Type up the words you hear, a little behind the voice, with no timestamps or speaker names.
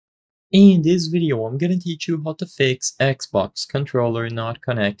In this video, I'm gonna teach you how to fix Xbox controller not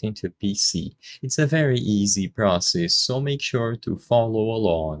connecting to PC. It's a very easy process, so make sure to follow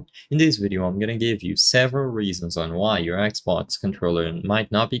along. In this video, I'm gonna give you several reasons on why your Xbox controller might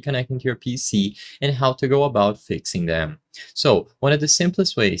not be connecting to your PC and how to go about fixing them. So, one of the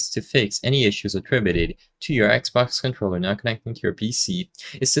simplest ways to fix any issues attributed to your Xbox controller not connecting to your PC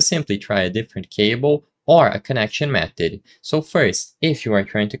is to simply try a different cable or a connection method. So first, if you are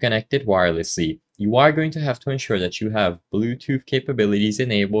trying to connect it wirelessly, you are going to have to ensure that you have Bluetooth capabilities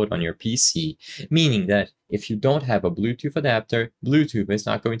enabled on your PC, meaning that if you don't have a Bluetooth adapter, Bluetooth is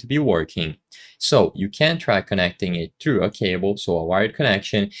not going to be working. So you can try connecting it through a cable, so a wired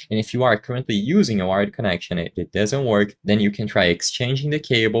connection, and if you are currently using a wired connection and it doesn't work, then you can try exchanging the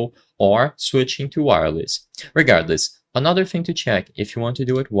cable or switching to wireless. Regardless, another thing to check if you want to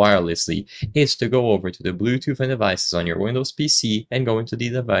do it wirelessly is to go over to the Bluetooth and devices on your Windows PC and go into the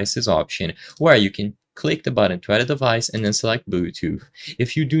devices option where you can click the button to add a device and then select Bluetooth.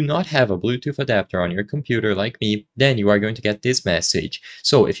 If you do not have a Bluetooth adapter on your computer like me, then you are going to get this message.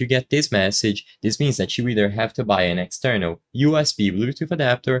 So if you get this message, this means that you either have to buy an external USB Bluetooth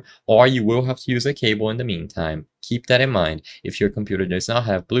adapter or you will have to use a cable in the meantime. Keep that in mind. If your computer does not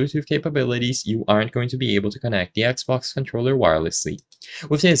have Bluetooth capabilities, you aren't going to be able to connect the Xbox controller wirelessly.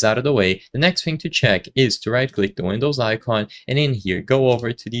 With this out of the way, the next thing to check is to right-click the Windows icon and in here go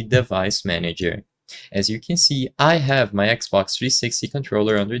over to the Device Manager. As you can see, I have my Xbox 360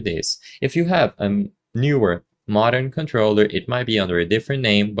 controller under this. If you have a newer modern controller, it might be under a different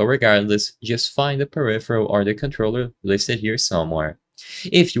name, but regardless, just find the peripheral or the controller listed here somewhere.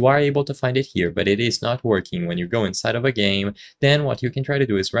 If you are able to find it here, but it is not working when you go inside of a game, then what you can try to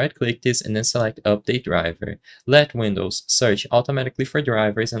do is right-click this and then select Update Driver. Let Windows search automatically for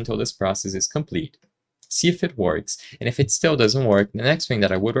drivers until this process is complete. See if it works, and if it still doesn't work, the next thing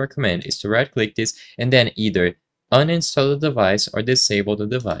that I would recommend is to right-click this and then either uninstall the device or disable the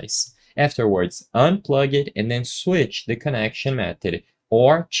device. Afterwards, unplug it and then switch the connection method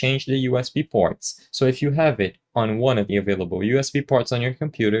or change the USB ports. So if you have it on one of the available USB ports on your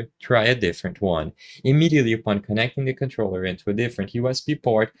computer, try a different one. Immediately upon connecting the controller into a different USB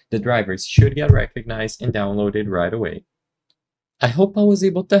port, the drivers should get recognized and downloaded right away. I hope I was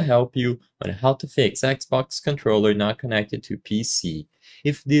able to help you on how to fix Xbox controller not connected to PC.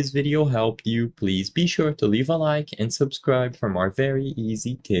 If this video helped you, please be sure to leave a like and subscribe for more very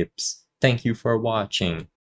easy tips. Thank you for watching.